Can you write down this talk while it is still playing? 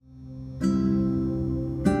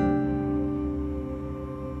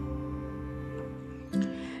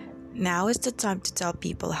Now is the time to tell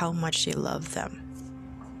people how much you love them.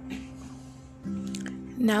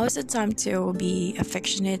 Now is the time to be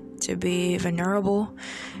affectionate, to be vulnerable,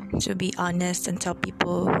 to be honest, and tell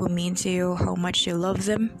people who mean to you how much you love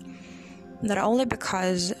them. Not only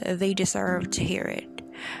because they deserve to hear it,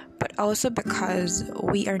 but also because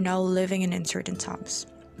we are now living in uncertain times.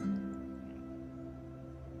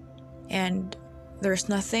 And there's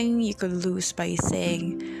nothing you could lose by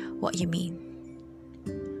saying what you mean.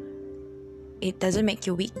 It doesn't make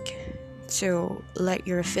you weak to let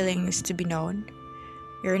your feelings to be known.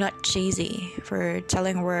 You're not cheesy for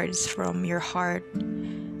telling words from your heart,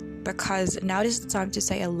 because now is the time to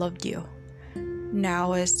say I loved you.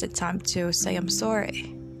 Now is the time to say I'm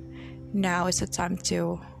sorry. Now is the time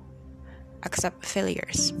to accept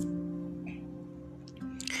failures.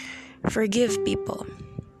 Forgive people.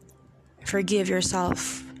 Forgive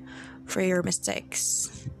yourself for your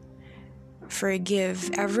mistakes.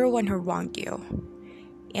 Forgive everyone who wronged you.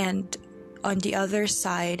 And on the other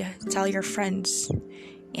side, tell your friends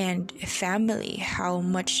and family how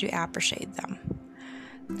much you appreciate them.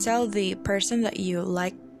 Tell the person that you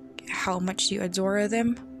like how much you adore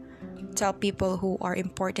them. Tell people who are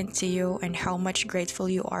important to you and how much grateful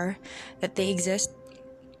you are that they exist.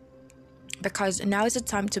 Because now is the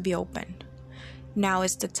time to be open. Now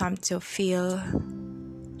is the time to feel,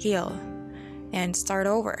 heal, and start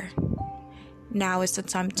over. Now is the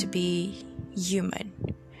time to be human.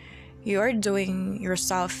 You are doing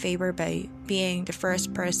yourself a favor by being the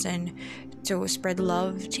first person to spread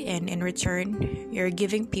love, and in return, you're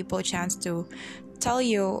giving people a chance to tell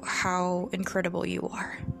you how incredible you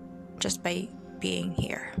are just by being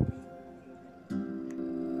here.